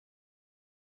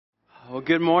Well,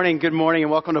 good morning, and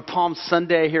welcome to Palm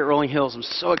Sunday here at Rolling Hills. I'm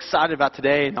so excited about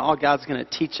today and all God's going to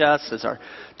teach us as our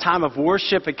time of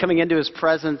worship and coming into His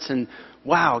presence. And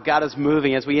wow, God is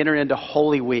moving as we enter into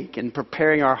Holy Week and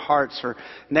preparing our hearts for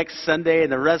next Sunday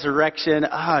and the resurrection.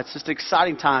 It's just an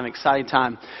exciting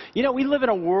time. You know, we live in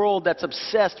a world that's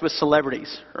obsessed with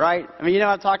celebrities, right? I mean, you know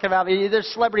what I'm talking about? There's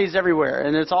celebrities everywhere,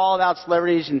 and it's all about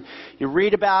celebrities, and you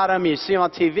read about them, you see them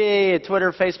on TV,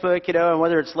 Twitter, Facebook, you know, and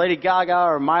whether it's Lady Gaga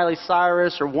or Miley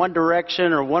Cyrus or One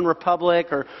Direction or One Republic,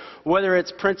 or whether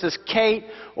it's Princess Kate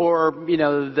or, you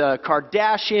know, the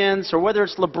Kardashians, or whether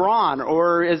it's LeBron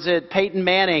or is it Peyton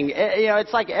Manning. You know,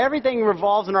 it's like everything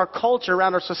revolves in our culture,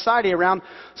 around our society, around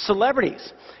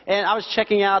celebrities. And I was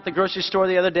checking out the grocery store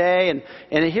the other day,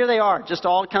 and here they are, just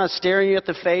all kind of staring you at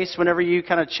the face whenever you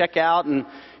kind of check out. And,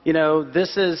 you know,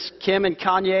 this is Kim and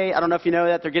Kanye. I don't know if you know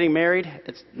that they're getting married.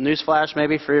 It's newsflash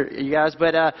maybe for you guys.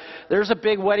 But there's a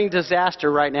big wedding disaster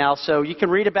right now. So you can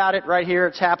read about it right here.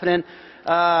 It's happening.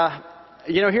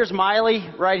 You know, here's Miley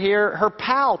right here. Her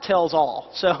pal tells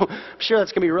all. So I'm sure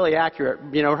that's going to be really accurate,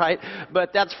 you know, right?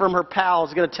 But that's from her pal.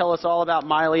 It's going to tell us all about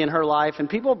Miley and her life. And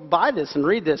people buy this and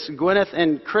read this. Gwyneth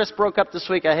and Chris broke up this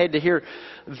week. I hate to hear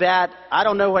that. I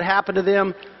don't know what happened to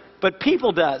them, but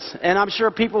people does. And I'm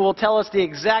sure people will tell us the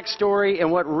exact story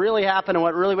and what really happened and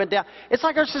what really went down. It's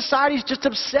like our society's just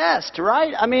obsessed,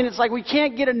 right? I mean, it's like we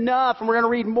can't get enough, and we're going to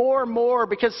read more and more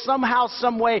because somehow,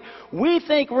 some way, we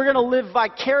think we're going to live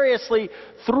vicariously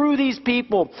through these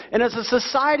people. And as a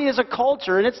society, as a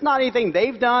culture, and it's not anything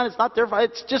they've done, it's not their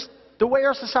fault, it's just the way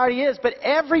our society is. But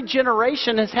every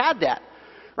generation has had that.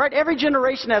 Right? Every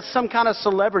generation has some kind of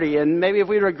celebrity, and maybe if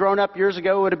we had grown up years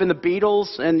ago, it would have been the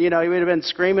Beatles, and, you know, you would have been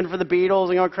screaming for the Beatles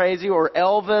and going crazy, or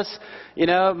Elvis, you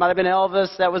know, it might have been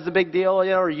Elvis, that was the big deal,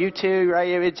 you know, or U2,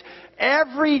 right?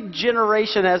 Every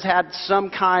generation has had some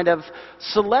kind of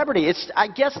celebrity. I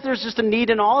guess there's just a need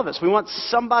in all of us. We want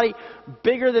somebody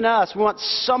bigger than us. We want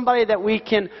somebody that we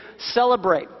can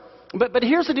celebrate. But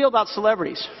here's the deal about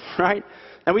celebrities, right?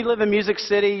 And we live in Music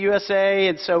City, USA,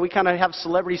 and so we kind of have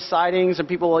celebrity sightings, and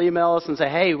people will email us and say,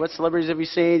 hey, what celebrities have you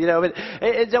seen? You know,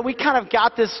 but we kind of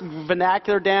got this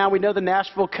vernacular down. We know the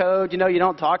Nashville code. You know, you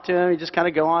don't talk to them. You just kind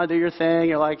of go on and do your thing.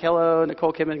 You're like, hello,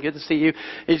 Nicole Kidman, good to see you.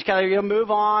 You just kind of, you know,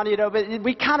 move on, you know, but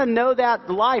we kind of know that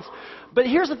life. But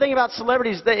here's the thing about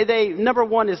celebrities. They number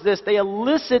one is this. They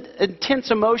elicit intense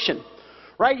emotion,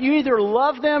 right? You either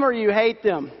love them or you hate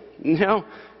them, you know.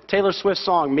 Taylor Swift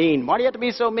song, Mean. Why do you have to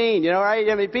be so mean? You know, right?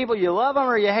 I mean, people, you love them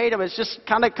or you hate them. It just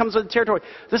kind of comes with the territory.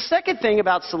 The second thing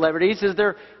about celebrities is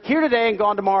they're here today and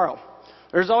gone tomorrow.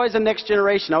 There's always a next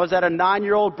generation. I was at a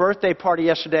 9-year-old birthday party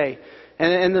yesterday,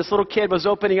 and this little kid was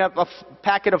opening up a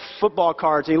packet of football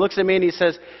cards, and he looks at me and he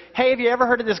says, hey, have you ever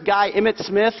heard of this guy, Emmitt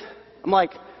Smith? I'm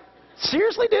like,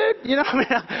 seriously, dude? You know,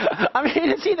 I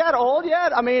mean, is he that old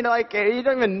yet? I mean, like, you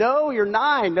don't even know you're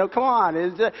 9. No, come on.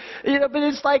 You know, but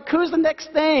it's like, who's the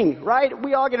next thing, right?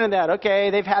 We all get into that.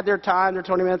 Okay, they've had their time, their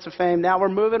 20 minutes of fame. Now we're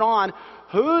moving on.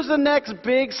 Who's the next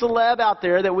big celeb out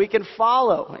there that we can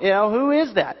follow? You know, who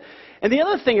is that? And the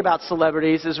other thing about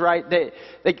celebrities is, right,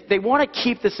 they want to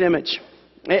keep this image.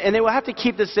 And they will have to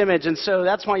keep this image, and so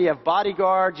that's why you have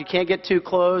bodyguards. You can't get too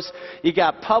close. You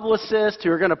got publicists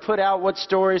who are going to put out what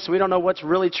stories, so we don't know what's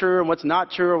really true and what's not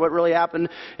true or what really happened.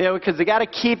 You know, because they got to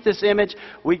keep this image.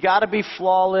 We got to be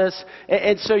flawless,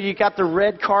 and so you got the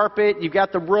red carpet. You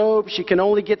got the ropes. You can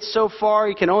only get so far.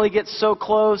 You can only get so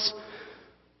close.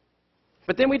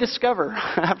 But then we discover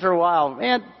after a while,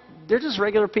 man, they're just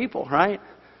regular people, right?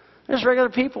 They're just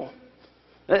regular people.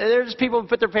 They're just people who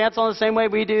put their pants on the same way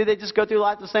we do. They just go through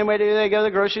life the same way we do. They go to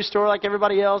the grocery store like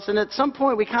everybody else. And at some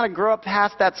point, we kind of grow up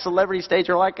past that celebrity stage.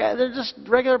 We're like, they're just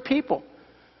regular people.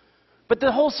 But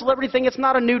the whole celebrity thing, it's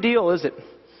not a new deal, is it?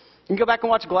 You can go back and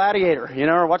watch Gladiator, you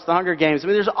know, or watch The Hunger Games. I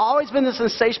mean, there's always been this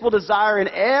insatiable desire in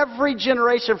every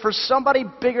generation for somebody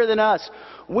bigger than us.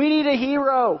 We need a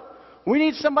hero. We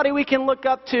need somebody we can look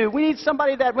up to. We need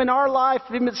somebody that when our life,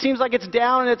 it seems like it's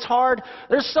down and it's hard,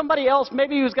 there's somebody else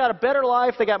maybe who's got a better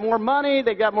life. They got more money.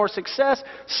 They got more success.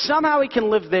 Somehow we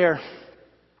can live there.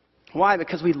 Why?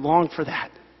 Because we long for that.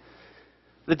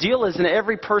 The deal is in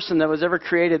every person that was ever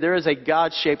created, there is a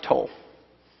God-shaped hole.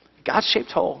 God-shaped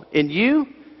hole. In you,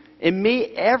 in me,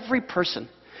 every person.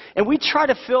 And we try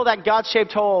to fill that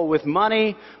God-shaped hole with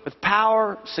money, with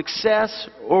power, success,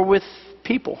 or with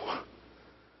people.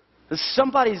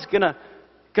 Somebody's gonna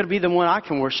be the one I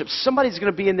can worship. Somebody's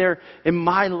gonna be in there in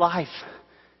my life.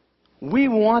 We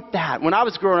want that. When I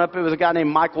was growing up, it was a guy named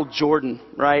Michael Jordan,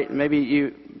 right? Maybe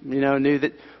you know knew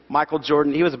that Michael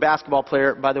Jordan. He was a basketball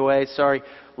player, by the way. Sorry,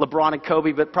 LeBron and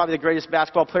Kobe, but probably the greatest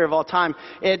basketball player of all time.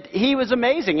 And he was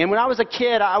amazing. And when I was a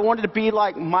kid, I wanted to be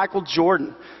like Michael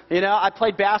Jordan. I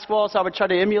played basketball, so I would try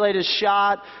to emulate his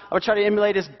shot. I would try to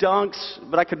emulate his dunks,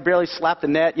 but I could barely slap the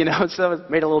net, so it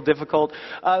made it a little difficult.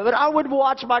 But I would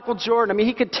watch Michael Jordan. I mean,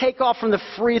 he could take off from the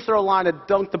free throw line and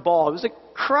dunk the ball. It was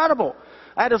incredible.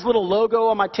 I had his little logo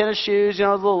on my tennis shoes, his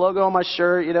little logo on my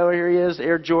shirt. Here he is,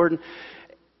 Air Jordan.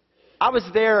 I was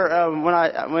there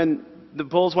when the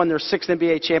Bulls won their 6th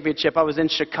NBA championship. I was in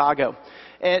Chicago.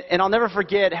 And I'll never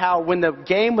forget how when the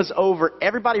game was over,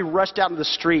 everybody rushed out into the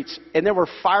streets. And there were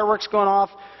fireworks going off.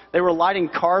 They were lighting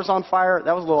cars on fire.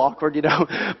 That was a little awkward,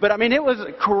 But, I mean, it was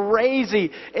crazy.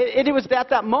 It was at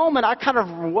that moment I kind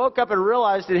of woke up and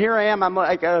realized that here I am. I'm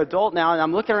like an adult now. And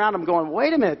I'm looking around. I'm going,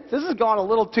 wait a minute. This has gone a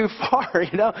little too far,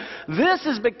 This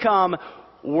has become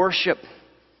worship.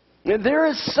 And there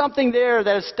is something there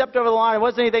that has stepped over the line. It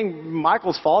wasn't anything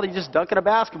Michael's fault. He just dunked a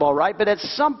basketball, right? But at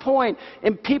some point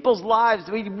in people's lives,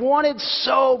 we wanted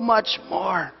so much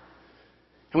more.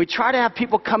 And we try to have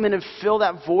people come in and fill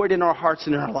that void in our hearts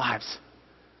and in our lives.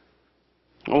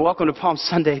 Well, welcome to Palm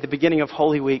Sunday, the beginning of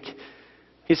Holy Week.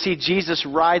 You see, Jesus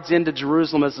rides into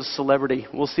Jerusalem as a celebrity.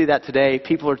 We'll see that today.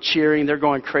 People are cheering. They're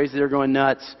going crazy. They're going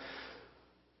nuts.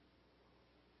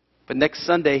 But next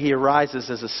Sunday, he arises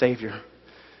as a Savior.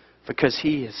 Because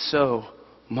he is so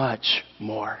much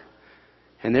more.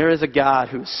 And there is a God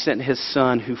who sent his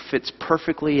Son who fits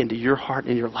perfectly into your heart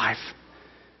and your life.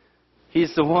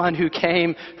 He's the one who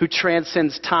came, who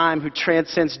transcends time, who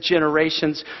transcends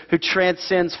generations, who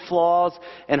transcends flaws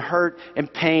and hurt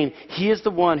and pain. He is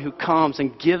the one who comes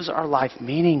and gives our life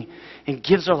meaning and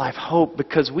gives our life hope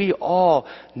because we all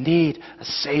need a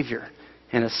Savior.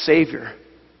 And a Savior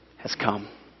has come.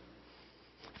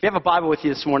 If you have a Bible with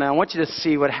you this morning, I want you to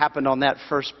see what happened on that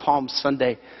first Palm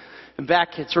Sunday. And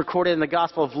back, it's recorded in the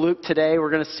Gospel of Luke today.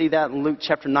 We're going to see that in Luke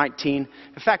chapter 19.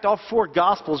 In fact, all 4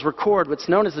 Gospels record what's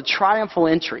known as the triumphal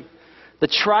entry. The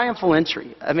triumphal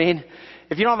entry. I mean,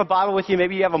 if you don't have a Bible with you,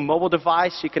 maybe you have a mobile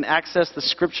device. You can access the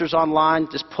Scriptures online.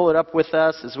 Just pull it up with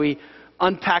us as we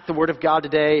unpack the Word of God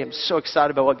today. I'm so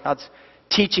excited about what God's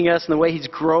teaching us and the way He's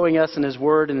growing us in His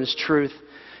Word and His truth.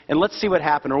 And let's see what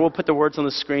happened. Or we'll put the words on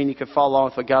the screen. You can follow along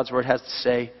with what God's Word has to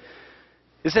say.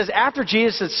 It says, after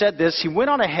Jesus had said this, he went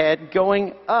on ahead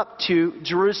going up to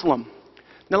Jerusalem.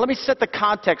 Now let me set the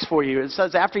context for you. It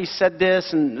says after he said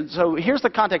this, and so here's the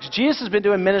context. Jesus has been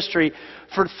doing ministry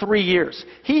for 3 years.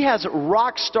 He has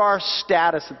rock star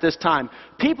status at this time.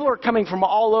 People are coming from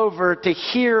all over to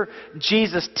hear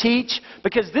Jesus teach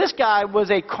because this guy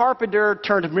was a carpenter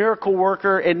turned miracle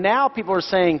worker, and now people are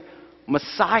saying,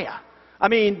 Messiah. I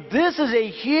mean, this is a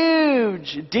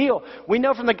huge deal. We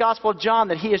know from the Gospel of John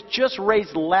that he has just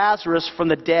raised Lazarus from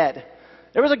the dead.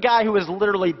 There was a guy who was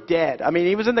literally dead. I mean,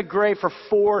 he was in the grave for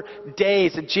 4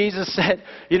 days. And Jesus said,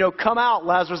 come out,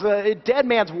 Lazarus. A dead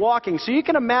man's walking. So you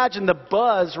can imagine the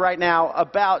buzz right now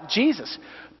about Jesus.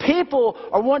 People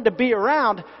are wanting to be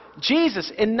around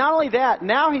Jesus. And not only that,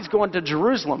 now he's going to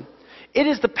Jerusalem. It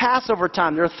is the Passover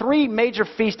time. There are 3 major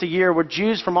feasts a year where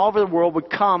Jews from all over the world would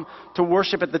come to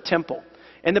worship at the temple.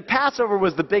 And the Passover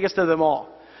was the biggest of them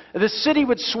all. The city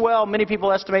would swell, many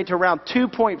people estimate, to around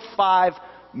 2.5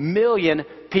 million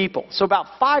people. So about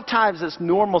 5 times its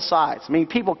normal size. I mean,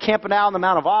 people camping out on the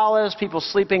Mount of Olives, people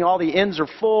sleeping, all the inns are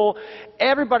full.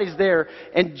 Everybody's there.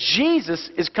 And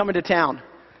Jesus is coming to town.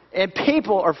 And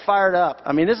people are fired up.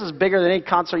 I mean, this is bigger than any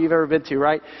concert you've ever been to,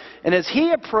 right? And as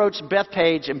he approached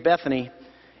Bethpage and Bethany,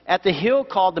 at the hill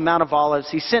called the Mount of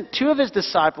Olives, he sent 2 of his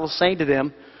disciples, saying to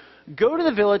them, go to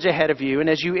the village ahead of you, and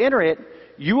as you enter it,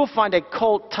 you will find a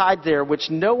colt tied there, which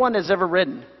no one has ever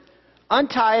ridden.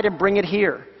 Untie it and bring it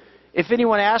here. If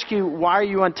anyone asks you, why are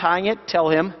you untying it? Tell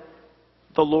him,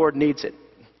 the Lord needs it.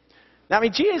 Now, I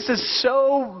mean, Jesus is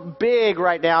so big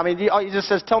right now. I mean, he just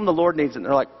says, tell him the Lord needs it. And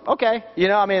they're like, okay.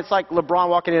 I mean, it's like LeBron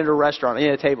walking into a restaurant,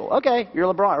 a table. Okay,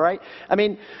 you're LeBron, right? I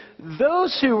mean,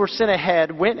 those who were sent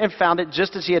ahead went and found it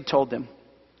just as he had told them.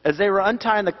 As they were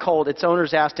untying the colt, its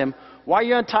owners asked him, why are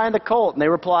you untying the colt? And they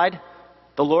replied,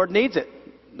 the Lord needs it.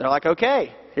 They're like,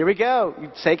 okay, here we go.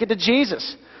 You take it to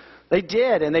Jesus. They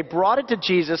did, and they brought it to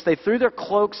Jesus. They threw their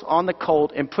cloaks on the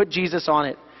colt and put Jesus on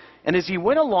it. And as he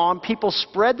went along, people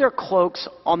spread their cloaks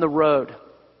on the road.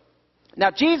 Now,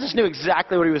 Jesus knew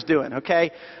exactly what he was doing,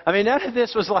 okay? I mean, none of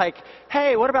this was like,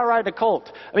 hey, what about riding a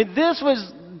colt? I mean, this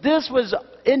was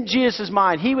in Jesus'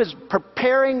 mind. He was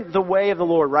preparing the way of the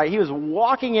Lord, right? He was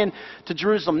walking into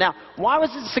Jerusalem. Now, why was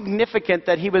it significant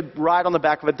that he would ride on the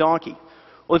back of a donkey?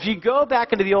 Well, if you go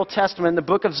back into the Old Testament, in the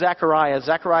book of Zechariah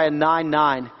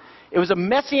 9:9, it was a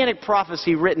messianic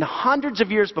prophecy written hundreds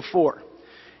of years before.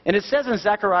 And it says in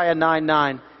Zechariah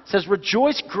 9:9, It says,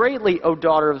 "Rejoice greatly, O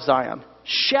daughter of Zion.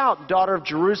 Shout, daughter of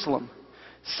Jerusalem.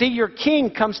 See, your king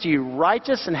comes to you,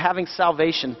 righteous and having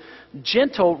salvation,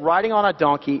 gentle, riding on a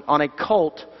donkey, on a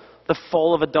colt, the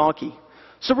foal of a donkey."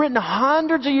 So written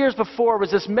hundreds of years before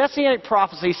was this messianic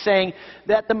prophecy saying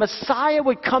that the Messiah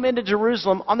would come into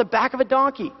Jerusalem on the back of a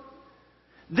donkey.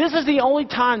 This is the only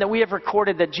time that we have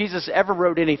recorded that Jesus ever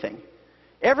rode anything.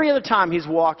 Every other time he's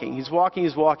walking.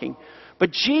 But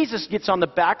Jesus gets on the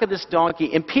back of this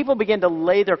donkey and people begin to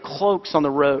lay their cloaks on the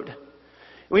road.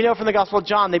 We know from the Gospel of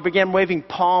John, they began waving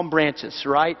palm branches,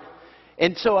 right?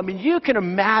 And so, you can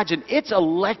imagine, it's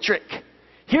electric.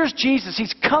 Here's Jesus.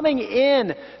 He's coming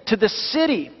in to the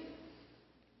city.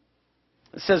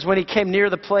 It says, when he came near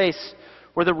the place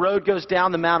where the road goes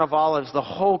down the Mount of Olives, the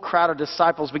whole crowd of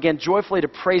disciples began joyfully to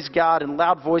praise God in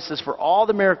loud voices for all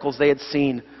the miracles they had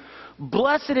seen.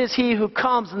 "Blessed is he who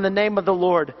comes in the name of the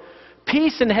Lord.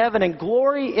 Peace in heaven and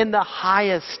glory in the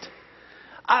highest."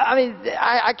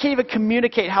 I can't even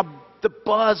communicate how the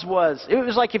buzz was. It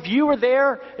was like if you were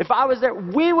there, if I was there,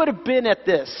 we would have been at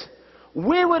this.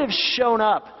 We would have shown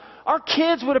up. Our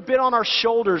kids would have been on our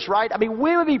shoulders, right?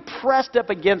 We would be pressed up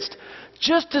against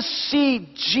just to see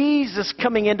Jesus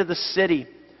coming into the city.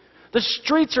 The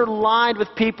streets are lined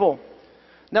with people.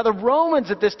 Now, the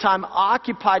Romans at this time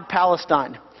occupied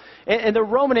Palestine. And the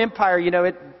Roman Empire,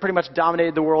 it pretty much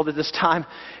dominated the world at this time.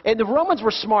 And the Romans were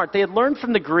smart. They had learned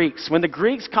from the Greeks. When the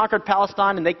Greeks conquered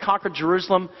Palestine and they conquered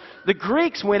Jerusalem, the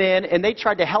Greeks went in and they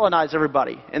tried to Hellenize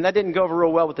everybody. And that didn't go over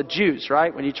real well with the Jews,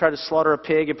 right? When you try to slaughter a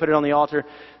pig and put it on the altar,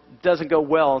 it doesn't go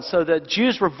well. And so the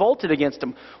Jews revolted against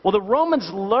them. Well, the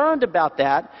Romans learned about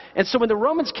that. And so when the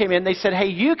Romans came in, they said, hey,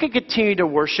 you can continue to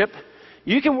worship.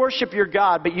 You can worship your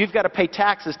God, but you've got to pay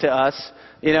taxes to us.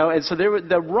 And so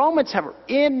the Romans are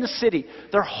in the city.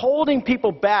 They're holding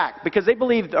people back because they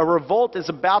believe a revolt is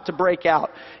about to break out.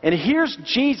 And here's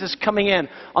Jesus coming in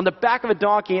on the back of a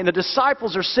donkey, and the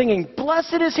disciples are singing,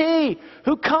 "Blessed is he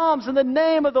who comes in the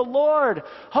name of the Lord.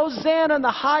 Hosanna in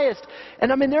the highest." And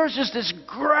there's just this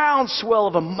groundswell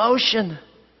of emotion.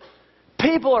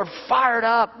 People are fired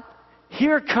up.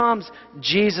 Here comes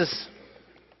Jesus.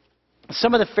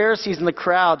 Some of the Pharisees in the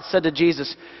crowd said to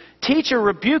Jesus, "Teacher,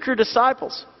 rebuke your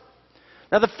disciples."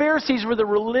 Now, the Pharisees were the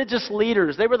religious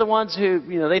leaders. They were the ones who,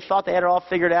 they thought they had it all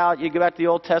figured out. You go back to the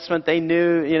Old Testament, they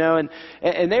knew,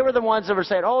 and they were the ones that were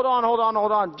saying, hold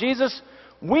on. Jesus,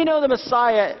 we know the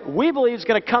Messiah, we believe, is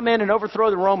going to come in and overthrow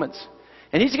the Romans.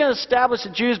 And he's going to establish the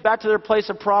Jews back to their place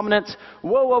of prominence.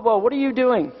 Whoa, what are you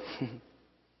doing?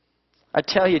 "I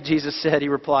tell you," Jesus said, he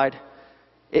replied,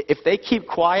 "if they keep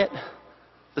quiet,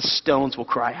 the stones will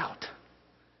cry out."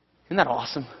 Isn't that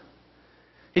awesome?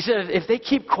 He said, if they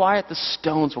keep quiet, the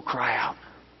stones will cry out.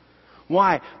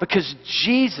 Why? Because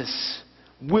Jesus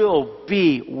will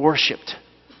be worshiped.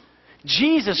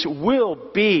 Jesus will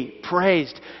be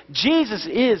praised. Jesus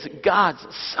is God's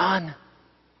Son.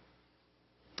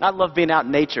 I love being out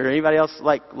in nature. Anybody else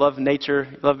love nature?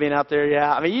 Love being out there?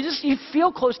 Yeah. You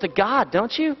feel close to God,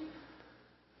 don't you?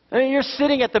 You're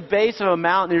sitting at the base of a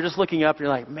mountain, you're just looking up, and you're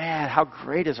like, man, how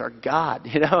great is our God,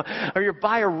 Or you're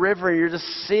by a river, and you're just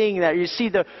seeing that. You see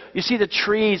the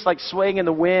trees swaying in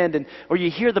the wind, or you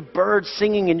hear the birds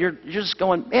singing, and you're just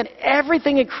going, man,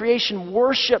 everything in creation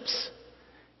worships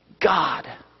God.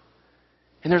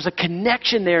 And there's a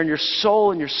connection there in your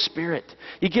soul and your spirit.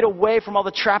 You get away from all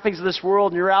the trappings of this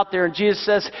world, and you're out there, and Jesus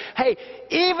says, hey,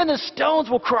 even the stones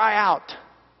will cry out.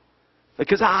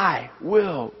 Because I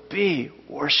will be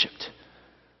worshipped.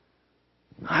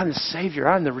 I'm the Savior.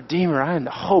 I'm the Redeemer. I am the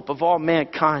hope of all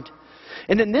mankind.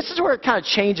 And then this is where it kind of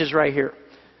changes right here.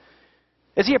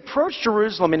 As he approached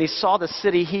Jerusalem and he saw the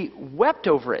city, he wept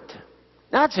over it.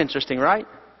 Now, that's interesting, right?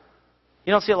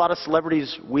 You don't see a lot of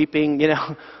celebrities weeping,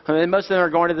 most of them are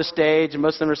going to the stage, and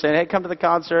most of them are saying, hey, come to the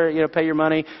concert, pay your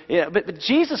money. But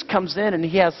Jesus comes in and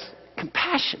he has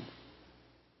compassion.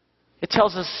 It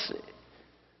tells us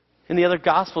in the other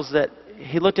Gospels that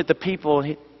he looked at the people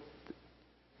and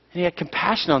he had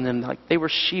compassion on them, like they were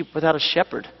sheep without a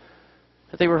shepherd,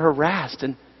 that they were harassed,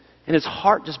 and his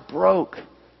heart just broke.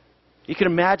 You can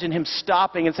imagine him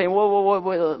stopping and saying,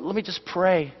 whoa, let me just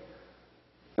pray.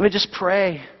 Let me just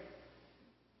pray.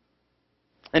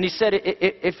 And he said,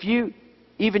 if you,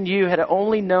 even you, had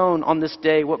only known on this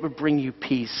day what would bring you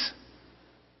peace.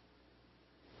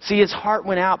 See, his heart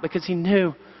went out because he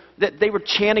knew that they were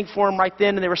chanting for him right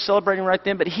then and they were celebrating right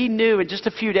then, but he knew in just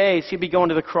a few days he'd be going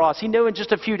to the cross. He knew in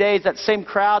just a few days that same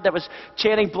crowd that was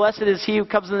chanting, blessed is he who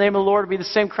comes in the name of the Lord, would be the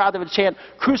same crowd that would chant,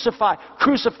 crucify,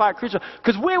 crucify, crucify.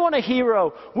 Because we want a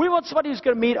hero. We want somebody who's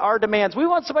going to meet our demands. We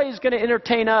want somebody who's going to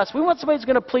entertain us. We want somebody who's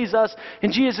going to please us.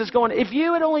 And Jesus is going, if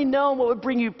you had only known what would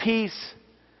bring you peace,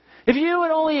 If you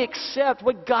would only accept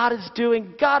what God is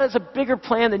doing, God has a bigger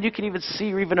plan than you can even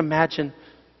see or even imagine.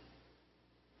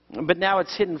 But now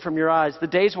it's hidden from your eyes. The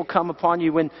days will come upon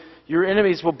you when your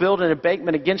enemies will build an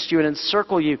embankment against you and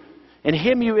encircle you and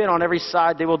hem you in on every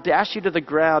side. They will dash you to the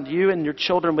ground, you and your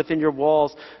children within your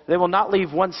walls. They will not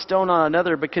leave one stone on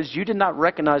another because you did not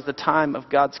recognize the time of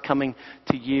God's coming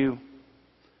to you.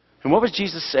 And what was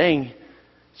Jesus saying?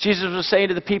 Jesus was saying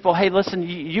to the people, hey, listen,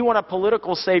 you want a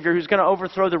political savior who's going to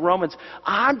overthrow the Romans.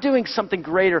 I'm doing something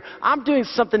greater. I'm doing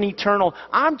something eternal.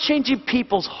 I'm changing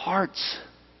people's hearts.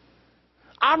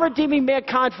 I'm redeeming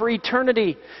mankind for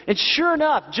eternity. And sure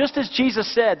enough, just as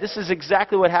Jesus said, this is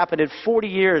exactly what happened. In 40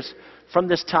 years from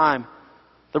this time,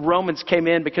 the Romans came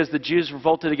in because the Jews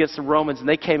revolted against the Romans, and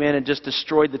they came in and just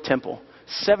destroyed the temple.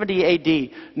 70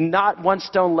 A.D., not one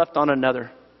stone left on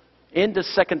another. In the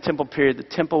Second Temple period, the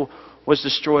temple was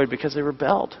destroyed because they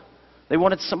rebelled. They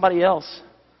wanted somebody else.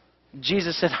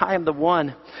 Jesus said, I am the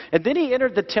one. And then he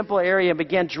entered the temple area and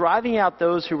began driving out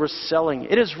those who were selling.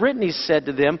 It is written, he said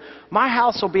to them, my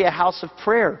house will be a house of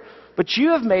prayer, but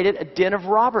you have made it a den of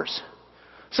robbers.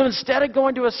 So instead of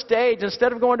going to a stage,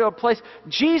 instead of going to a place,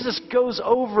 Jesus goes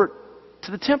over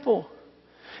to the temple.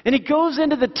 And he goes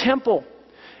into the temple.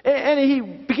 And he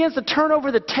begins to turn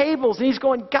over the tables. And he's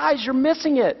going, guys, you're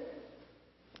missing it.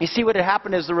 You see what had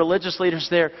happened is the religious leaders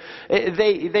there,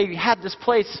 they had this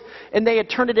place and they had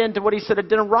turned it into what he said, a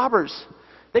den of robbers.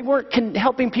 They weren't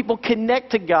helping people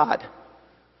connect to God.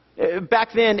 Back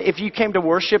then, if you came to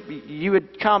worship, you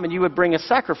would come and you would bring a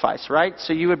sacrifice, right?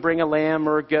 So you would bring a lamb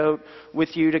or a goat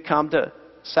with you to come to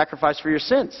sacrifice for your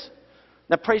sins.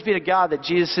 Now, praise be to God that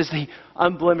Jesus is the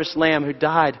unblemished lamb who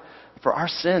died for our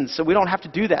sins. So we don't have to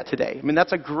do that today. I mean,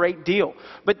 that's a great deal.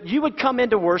 But you would come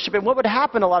into worship, and what would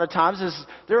happen a lot of times is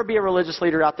there would be a religious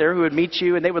leader out there who would meet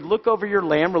you, and they would look over your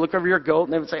lamb or look over your goat,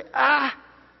 and they would say,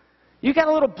 you got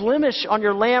a little blemish on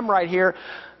your lamb right here.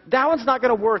 That one's not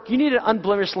going to work. You need an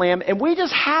unblemished lamb, and we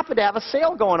just happen to have a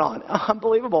sale going on.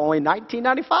 Unbelievable. Only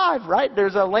 $19.95, right?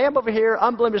 There's a lamb over here,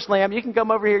 unblemished lamb. You can come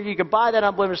over here. You can buy that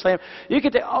unblemished lamb. You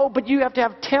could say, but you have to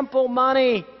have temple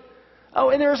money. Oh,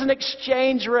 and there's an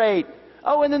exchange rate.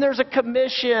 Oh, and then there's a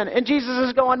commission. And Jesus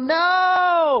is going,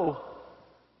 no!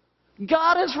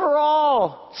 God is for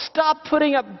all. Stop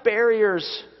putting up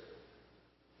barriers.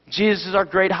 Jesus is our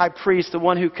great high priest, the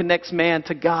one who connects man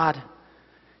to God.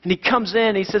 And he comes in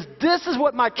and he says, this is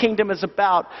what my kingdom is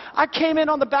about. I came in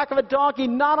on the back of a donkey,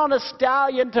 not on a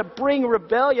stallion to bring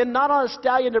rebellion, not on a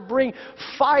stallion to bring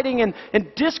fighting and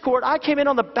discord. I came in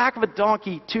on the back of a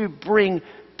donkey to bring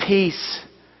peace.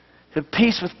 To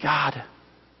peace with God.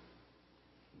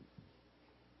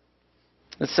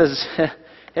 It says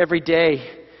every day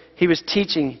he was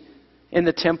teaching in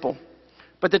the temple.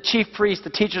 But the chief priests, the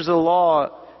teachers of the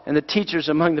law, and the teachers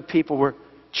among the people were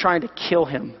trying to kill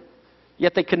him.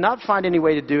 Yet they could not find any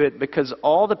way to do it because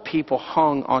all the people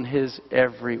hung on his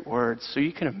every word. So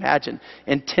you can imagine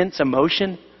intense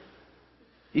emotion.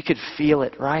 You could feel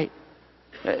it, right?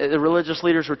 The religious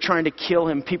leaders were trying to kill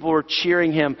him. People were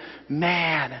cheering him.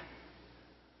 Man.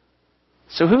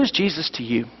 So who is Jesus to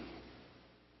you?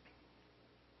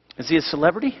 Is he a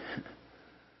celebrity?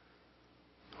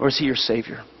 Or is he your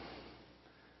Savior?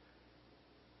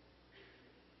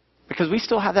 Because we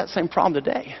still have that same problem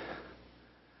today.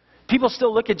 People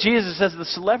still look at Jesus as the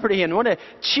celebrity and want to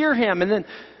cheer him, and then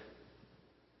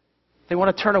they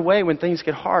want to turn away when things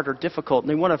get hard or difficult, and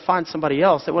they want to find somebody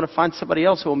else. They want to find somebody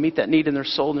else who will meet that need in their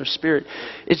soul and their spirit.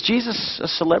 Is Jesus a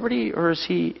celebrity, or is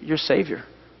he your Savior?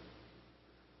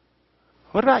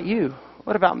 What about you?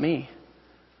 What about me?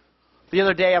 The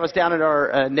other day I was down at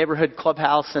our neighborhood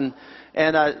clubhouse and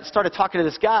I started talking to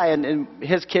this guy, and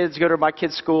his kids go to my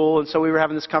kid's school, and so we were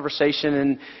having this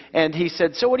conversation, and he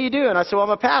said, so what do you do? And I said, well,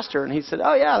 I'm a pastor. And he said,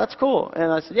 oh yeah, that's cool.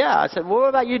 And I said, yeah. I said, well, what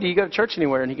about you? Do you go to church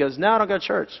anywhere? And he goes, no, I don't go to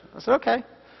church. I said, okay.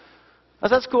 I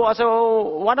said, that's cool. I said,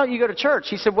 well, why don't you go to church?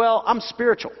 He said, well, I'm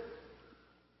spiritual.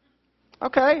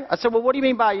 Okay. I said, well, what do you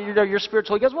mean by you're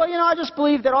spiritual? He goes, well, I just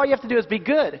believe that all you have to do is be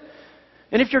good.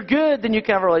 And if you're good, then you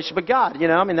can have a relationship with God.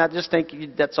 I just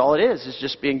think that's all it is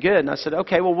just being good. And I said,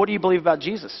 okay, well, what do you believe about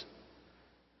Jesus?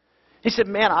 He said,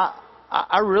 man,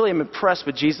 I really am impressed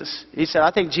with Jesus. He said,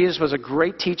 I think Jesus was a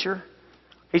great teacher.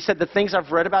 He said, the things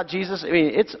I've read about Jesus,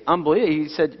 it's unbelievable. He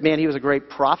said, man, he was a great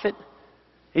prophet.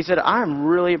 He said, I'm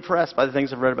really impressed by the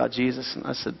things I've read about Jesus. And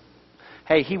I said,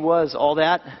 hey, he was all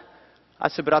that. I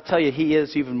said, but I'll tell you, he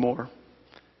is even more.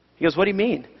 He goes, what do you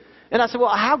mean? And I said, well,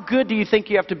 how good do you think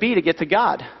you have to be to get to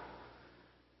God?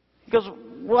 He goes,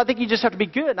 well, I think you just have to be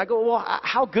good. And I go, well,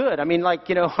 how good? You have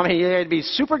to be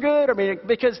super good?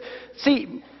 Because,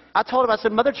 see, I told him, I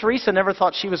said, Mother Teresa never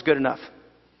thought she was good enough.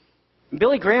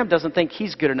 Billy Graham doesn't think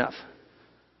he's good enough.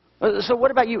 So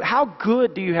what about you? How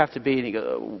good do you have to be? And he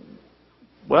goes,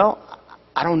 well,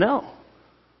 I don't know.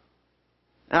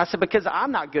 And I said, because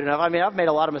I'm not good enough. I mean, I've made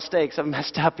a lot of mistakes. I've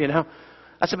messed up,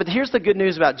 I said, but here's the good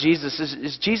news about Jesus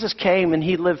is Jesus came and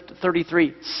he lived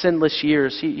 33 sinless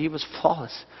years. He was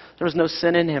flawless. There was no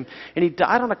sin in him. And he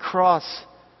died on a cross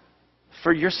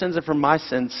for your sins and for my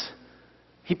sins.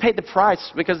 He paid the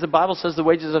price because the Bible says the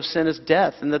wages of sin is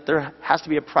death and that there has to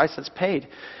be a price that's paid.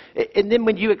 And then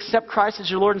when you accept Christ as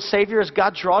your Lord and Savior, as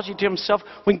God draws you to himself,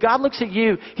 when God looks at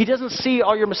you, he doesn't see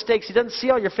all your mistakes. He doesn't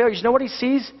see all your failures. You know what he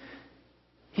sees?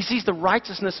 He sees the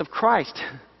righteousness of Christ.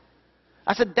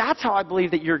 I said, that's how I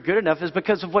believe that you're good enough, is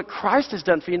because of what Christ has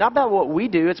done for you. Not about what we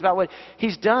do, it's about what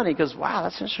he's done. He goes, wow,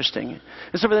 that's interesting.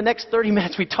 And so for the next 30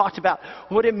 minutes, we talked about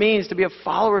what it means to be a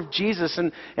follower of Jesus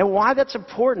and why that's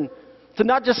important. To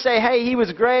not just say, hey, he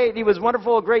was great, he was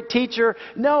wonderful, a great teacher.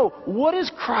 No, what is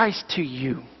Christ to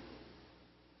you?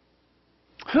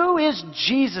 Who is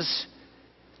Jesus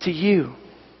to you?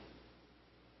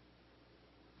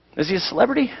 Is he a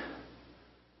celebrity?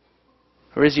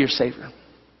 Or is he your Savior?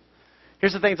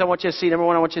 Here's the things I want you to see. Number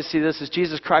one, I want you to see this, is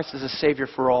Jesus Christ is a Savior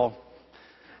for all.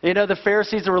 The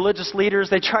Pharisees, the religious leaders,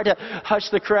 they tried to hush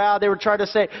the crowd. They were trying to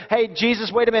say, hey,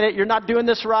 Jesus, wait a minute. You're not doing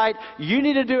this right. You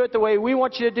need to do it the way we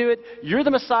want you to do it. You're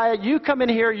the Messiah. You come in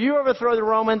here. You overthrow the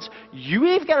Romans.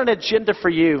 We've got an agenda for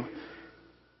you.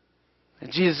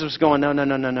 And Jesus was going, no,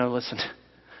 listen.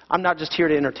 I'm not just here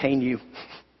to entertain you.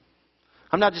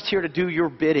 I'm not just here to do your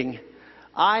bidding.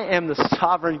 I am the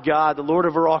sovereign God, the Lord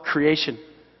over all creation.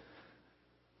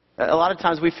 A lot of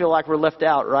times we feel like we're left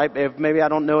out, right? Maybe I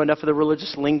don't know enough of the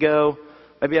religious lingo.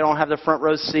 Maybe I don't have the front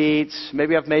row seats.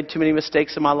 Maybe I've made too many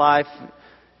mistakes in my life.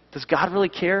 Does God really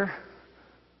care?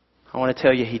 I want to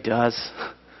tell you, he does.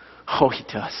 Oh, he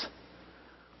does.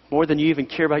 More than you even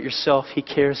care about yourself, he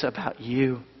cares about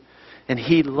you. And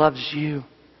he loves you.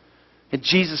 And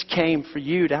Jesus came for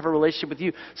you, to have a relationship with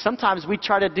you. Sometimes we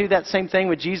try to do that same thing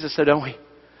with Jesus, so don't we?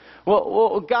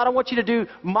 Well, God, I want you to do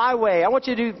my way. I want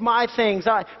you to do my things.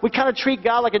 We kind of treat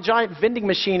God like a giant vending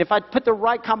machine. If I put the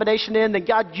right combination in, then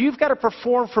God, you've got to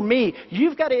perform for me.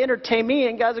 You've got to entertain me.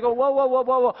 And guys go,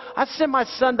 whoa. I sent my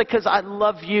son because I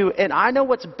love you, and I know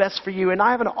what's best for you, and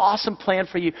I have an awesome plan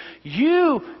for you.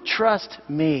 You trust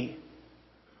me.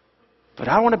 But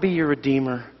I want to be your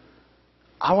Redeemer.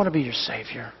 I want to be your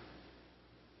Savior.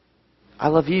 I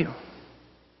love you.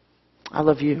 I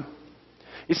love you.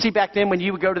 You see, back then when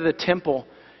you would go to the temple,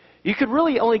 you could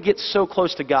really only get so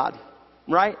close to God,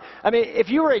 right? I mean, if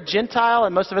you were a Gentile,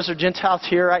 and most of us are Gentiles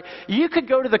here, right? You could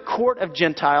go to the court of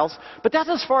Gentiles, but that's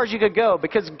as far as you could go,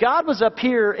 because God was up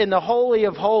here in the Holy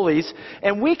of Holies,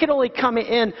 and we could only come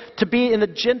in to be in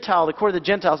the court of the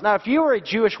Gentiles. Now, if you were a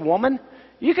Jewish woman,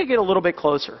 you could get a little bit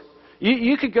closer.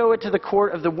 You could go into the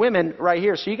court of the women right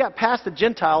here. So you got past the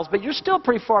Gentiles, but you're still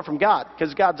pretty far from God,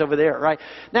 because God's over there, right?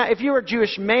 Now, if you were a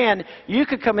Jewish man, you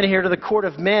could come in here to the court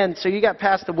of men, so you got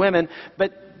past the women,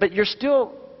 but you're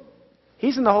still,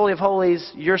 he's in the Holy of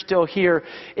Holies, you're still here.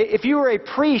 If you were a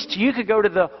priest, you could go to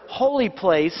the holy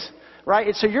place, right?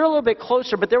 And so you're a little bit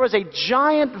closer, but there was a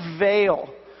giant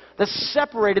veil that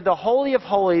separated the Holy of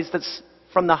Holies that's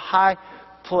from the high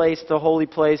place, the holy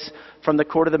place, from the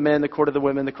court of the men, the court of the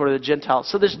women, the court of the Gentiles.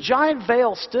 So this giant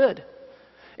veil stood.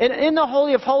 And in the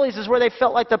Holy of Holies is where they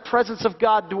felt like the presence of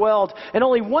God dwelled. And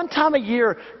only one time a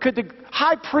year could the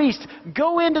high priest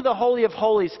go into the Holy of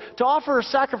Holies to offer a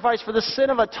sacrifice for the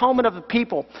sin of atonement of the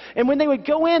people. And when they would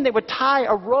go in, they would tie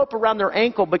a rope around their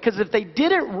ankle, because if they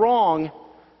did it wrong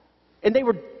and they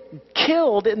were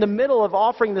killed in the middle of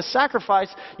offering the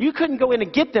sacrifice, you couldn't go in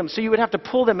and get them, so you would have to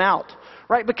pull them out.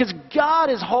 Right? Because God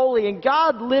is holy, and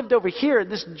God lived over here.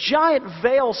 This giant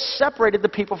veil separated the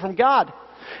people from God.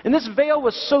 And this veil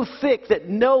was so thick that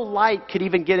no light could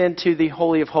even get into the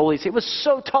Holy of Holies. It was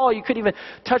so tall you couldn't even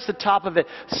touch the top of it.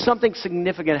 Something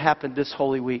significant happened this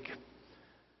Holy Week.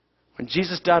 When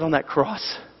Jesus died on that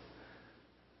cross,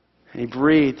 and he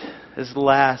breathed his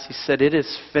last, he said, "It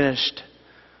is finished."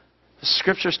 The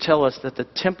scriptures tell us that the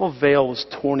temple veil was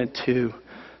torn in two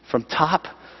from top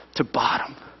to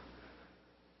bottom.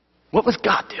 What was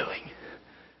God doing?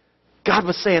 God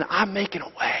was saying, I'm making a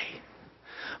way.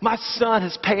 My son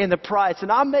is paying the price,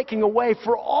 and I'm making a way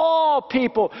for all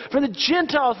people, for the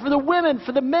Gentiles, for the women,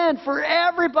 for the men, for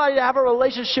everybody to have a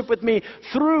relationship with me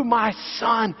through my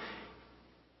son.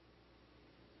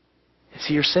 Is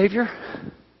he your Savior?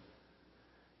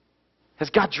 As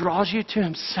God draws you to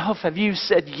himself, have you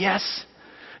said, yes,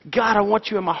 God, I want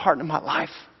you in my heart and in my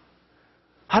life.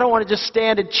 I don't want to just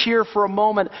stand and cheer for a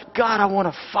moment. God, I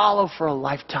want to follow for a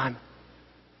lifetime.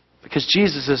 Because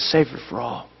Jesus is Savior for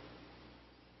all.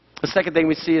 The second thing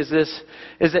we see is this,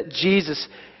 is that Jesus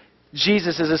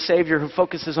is a Savior who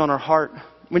focuses on our heart.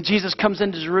 When Jesus comes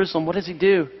into Jerusalem, what does he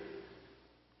do?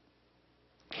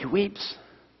 He weeps.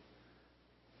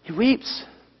 He weeps.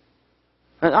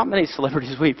 Not many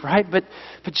celebrities weep, right? But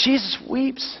Jesus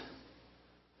weeps.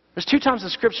 There's 2 times in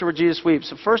Scripture where Jesus weeps.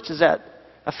 The first is at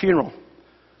a funeral,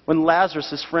 when Lazarus,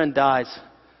 his friend, dies.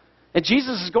 And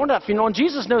Jesus is going to that funeral, and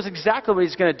Jesus knows exactly what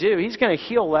he's going to do. He's going to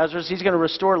heal Lazarus. He's going to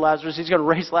restore Lazarus. He's going to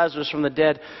raise Lazarus from the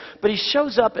dead. But he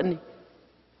shows up and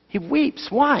he weeps.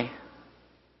 Why?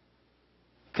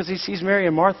 Because he sees Mary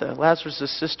and Martha,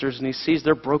 Lazarus' sisters, and he sees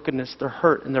their brokenness, their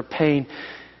hurt, and their pain.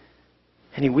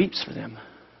 And he weeps for them.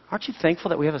 Aren't you thankful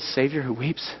that we have a Savior who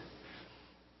weeps?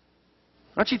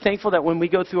 Aren't you thankful that when we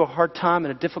go through a hard time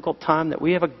and a difficult time, that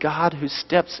we have a God who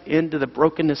steps into the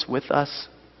brokenness with us?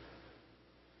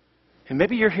 And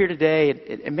maybe you're here today,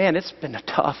 and man, it's been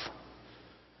tough.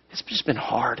 It's just been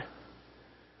hard.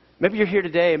 Maybe you're here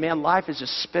today, and man, life is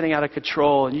just spinning out of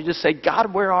control, and you just say,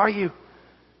 God, where are you?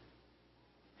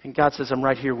 And God says, I'm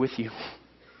right here with you.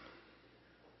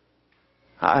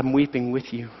 I'm weeping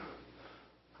with you.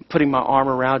 I'm putting my arm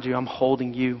around you. I'm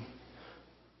holding you.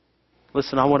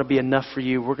 Listen, I want to be enough for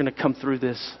you. We're going to come through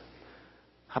this.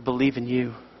 I believe in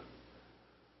you.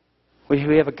 We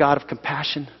have a God of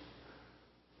compassion.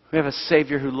 We have a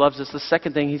Savior who loves us. The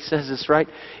second thing he says is, right,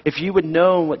 if you would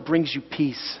know what brings you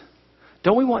peace.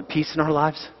 Don't we want peace in our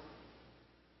lives?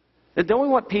 Don't we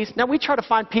want peace? Now, we try to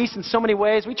find peace in so many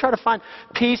ways. We try to find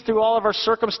peace through all of our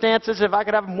circumstances. If I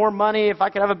could have more money, if I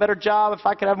could have a better job, if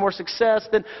I could have more success,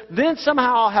 then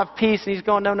somehow I'll have peace. And he's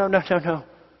going, no.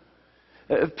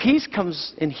 Peace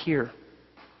comes in here.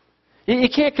 You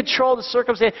can't control the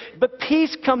circumstance, but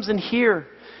peace comes in here.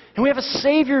 And we have a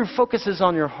Savior who focuses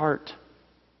on your heart.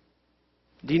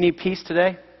 Do you need peace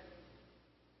today?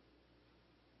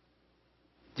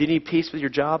 Do you need peace with your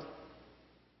job?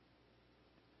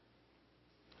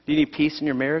 Do you need peace in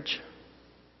your marriage?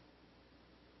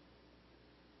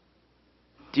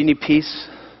 Do you need peace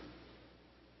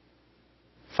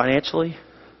financially?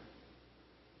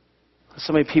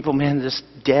 So many people, man, this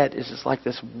debt is just like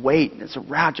this weight, and it's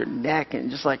around your neck, and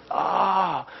just like,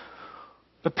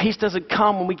 But peace doesn't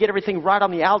come when we get everything right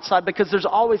on the outside, because there's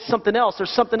always something else.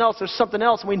 There's something else. There's something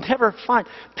else. And we never find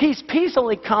peace. Peace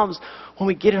only comes when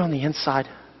we get it on the inside.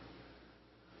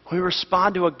 When we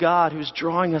respond to a God who's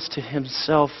drawing us to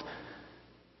himself.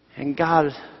 And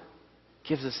God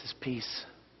gives us his peace.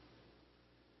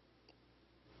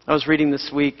 I was reading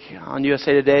this week on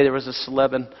USA Today, there was a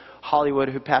celeb in Hollywood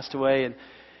who passed away. And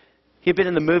he'd been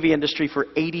in the movie industry for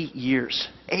 80 years.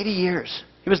 80 years.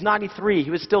 He was 93. He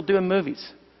was still doing movies.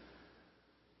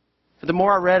 But the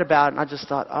more I read about it, I just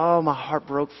thought, my heart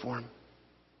broke for him.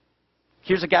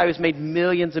 Here's a guy who's made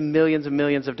millions and millions and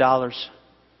millions of dollars.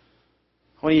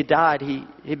 When he died,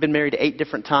 he'd been married 8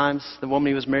 different times. The woman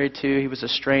he was married to, he was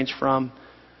estranged from.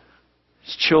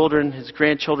 His children, his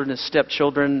grandchildren, his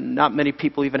stepchildren, not many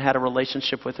people even had a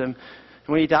relationship with him. And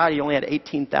when he died, he only had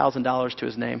 $18,000 to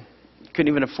his name. He couldn't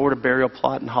even afford a burial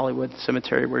plot in Hollywood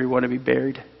Cemetery where he wanted to be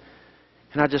buried.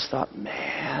 And I just thought,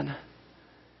 man,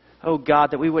 oh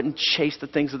God, that we wouldn't chase the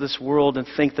things of this world and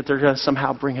think that they're going to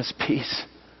somehow bring us peace.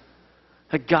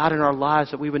 A God in our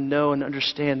lives that we would know and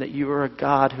understand that you are a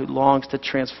God who longs to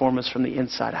transform us from the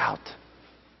inside out.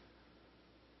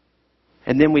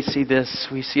 And then we see this.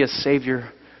 We see a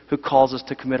Savior who calls us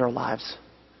to commit our lives.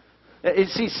 You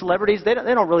see, celebrities, they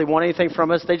don't really want anything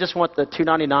from us. They just want the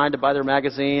 $2.99 to buy their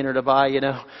magazine or to buy,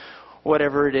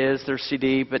 whatever it is, their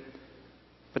CD. But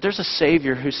there's a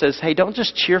Savior who says, hey, don't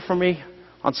just cheer for me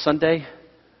on Sunday.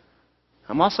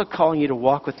 I'm also calling you to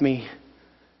walk with me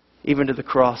even to the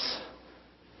cross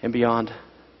and beyond.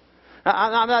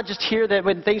 I'm not just here that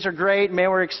when things are great,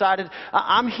 man, we're excited.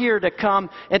 I'm here to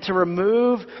come and to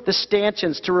remove the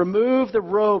stanchions, to remove the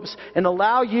robes, and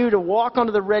allow you to walk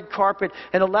onto the red carpet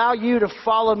and allow you to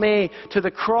follow me to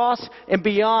the cross and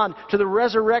beyond, to the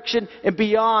resurrection and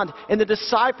beyond. And the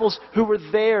disciples who were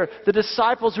there, the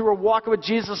disciples who were walking with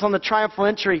Jesus on the triumphal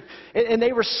entry, and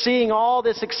they were seeing all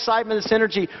this excitement, this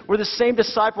energy, were the same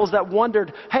disciples that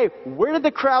wondered, hey, where did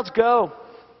the crowds go?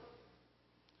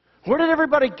 Where did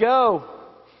everybody go?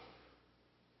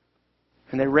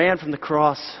 And they ran from the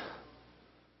cross.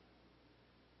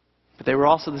 But they were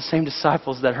also the same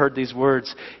disciples that heard these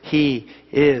words, He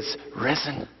is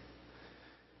risen.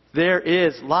 There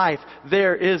is life.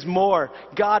 There is more.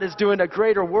 God is doing a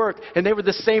greater work. And they were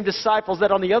the same disciples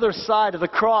that on the other side of the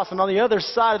cross and on the other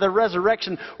side of the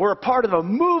resurrection were a part of a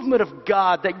movement of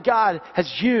God that God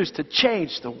has used to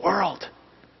change the world.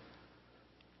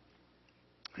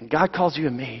 And God calls you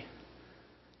and me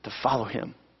to follow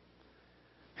Him.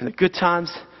 In the good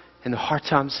times in the hard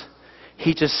times,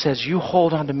 He just says, you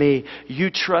hold on to me. You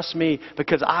trust me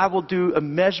because I will do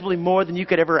immeasurably more than you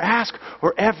could ever ask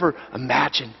or ever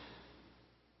imagine.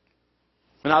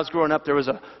 When I was growing up, there was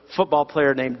a football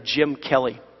player named Jim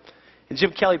Kelly. And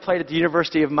Jim Kelly played at the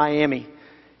University of Miami.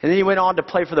 And then he went on to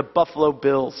play for the Buffalo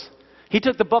Bills. He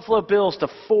took the Buffalo Bills to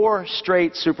 4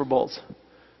 straight Super Bowls.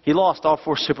 He lost all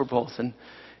 4 Super Bowls, and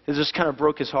it just kind of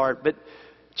broke his heart. But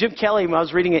Jim Kelly, I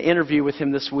was reading an interview with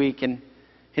him this week, and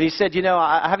he said,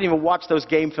 I haven't even watched those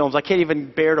game films. I can't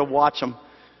even bear to watch them.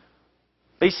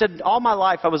 But he said, all my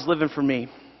life I was living for me.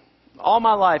 All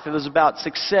my life it was about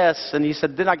success. And he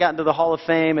said, then I got into the Hall of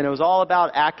Fame, and it was all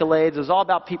about accolades. It was all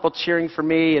about people cheering for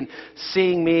me and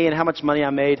seeing me and how much money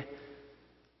I made.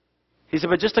 He said,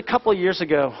 but just a couple of years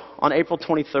ago, on April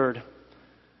 23rd,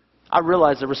 I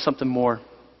realized there was something more.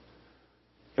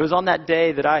 It was on that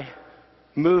day that I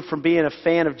moved from being a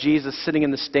fan of Jesus sitting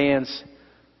in the stands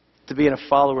to being a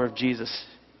follower of Jesus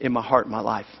in my heart and my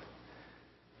life.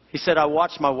 He said, I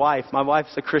watched my wife. My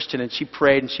wife's a Christian, and she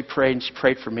prayed and she prayed and she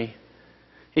prayed for me.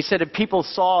 He said, and people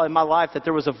saw in my life that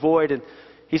there was a void. And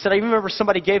he said, I even remember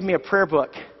somebody gave me a prayer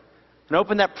book. And I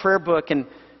opened that prayer book, and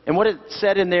what it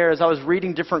said in there is I was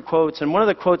reading different quotes. And one of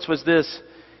the quotes was this: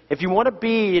 if you want to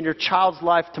be in your child's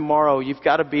life tomorrow, you've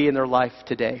got to be in their life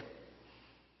today.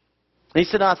 And he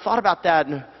said, I thought about that,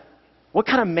 and what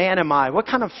kind of man am I? What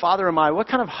kind of father am I? What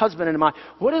kind of husband am I?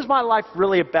 What is my life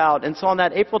really about? And so on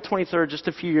that April 23rd, just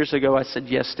a few years ago, I said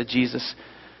yes to Jesus.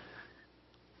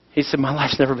 He said, my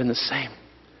life's never been the same.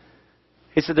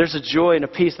 He said, there's a joy and a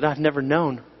peace that I've never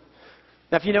known.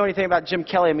 Now, if you know anything about Jim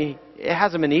Kelly, I mean, it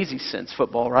hasn't been easy since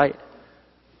football, right?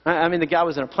 I mean, the guy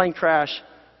was in a plane crash.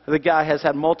 The guy has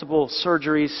had multiple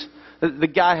surgeries. The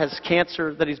guy has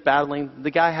cancer that he's battling.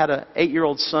 The guy had an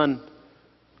 8-year-old son,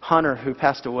 Hunter, who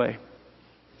passed away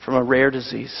from a rare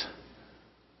disease.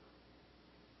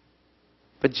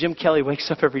 But Jim Kelly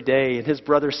wakes up every day, and his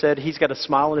brother said he's got a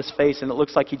smile on his face, and it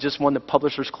looks like he just won the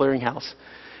Publishers Clearinghouse.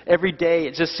 Every day,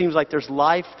 it just seems like there's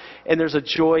life and there's a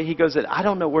joy. He goes, I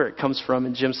don't know where it comes from.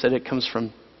 And Jim said it comes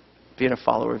from being a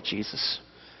follower of Jesus.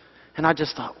 And I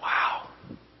just thought, wow.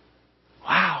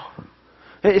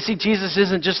 You see, Jesus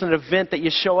isn't just an event that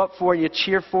you show up for and you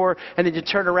cheer for and then you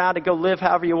turn around and go live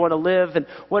however you want to live and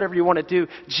whatever you want to do.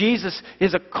 Jesus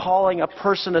is a calling, a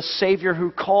person, a Savior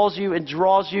who calls you and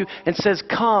draws you and says,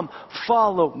 come,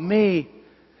 follow me.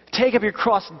 Take up your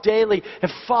cross daily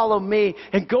and follow me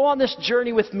and go on this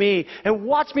journey with me and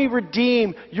watch me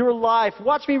redeem your life.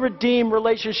 Watch me redeem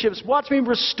relationships. Watch me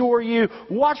restore you.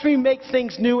 Watch me make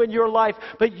things new in your life.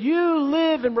 But you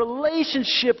live in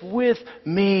relationship with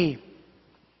me.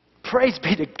 Praise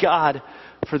be to God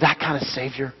for that kind of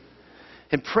Savior.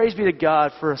 And praise be to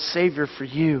God for a Savior for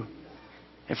you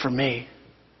and for me.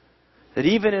 That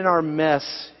even in our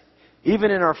mess, even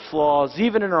in our flaws,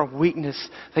 even in our weakness,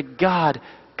 that God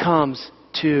comes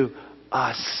to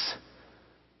us.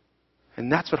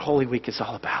 And that's what Holy Week is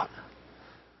all about.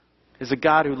 Is a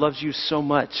God who loves you so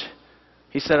much.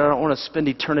 He said, I don't want to spend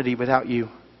eternity without you.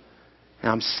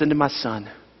 And I'm sending my Son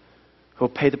who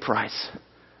will pay the price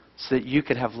so that you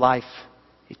could have life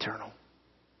eternal.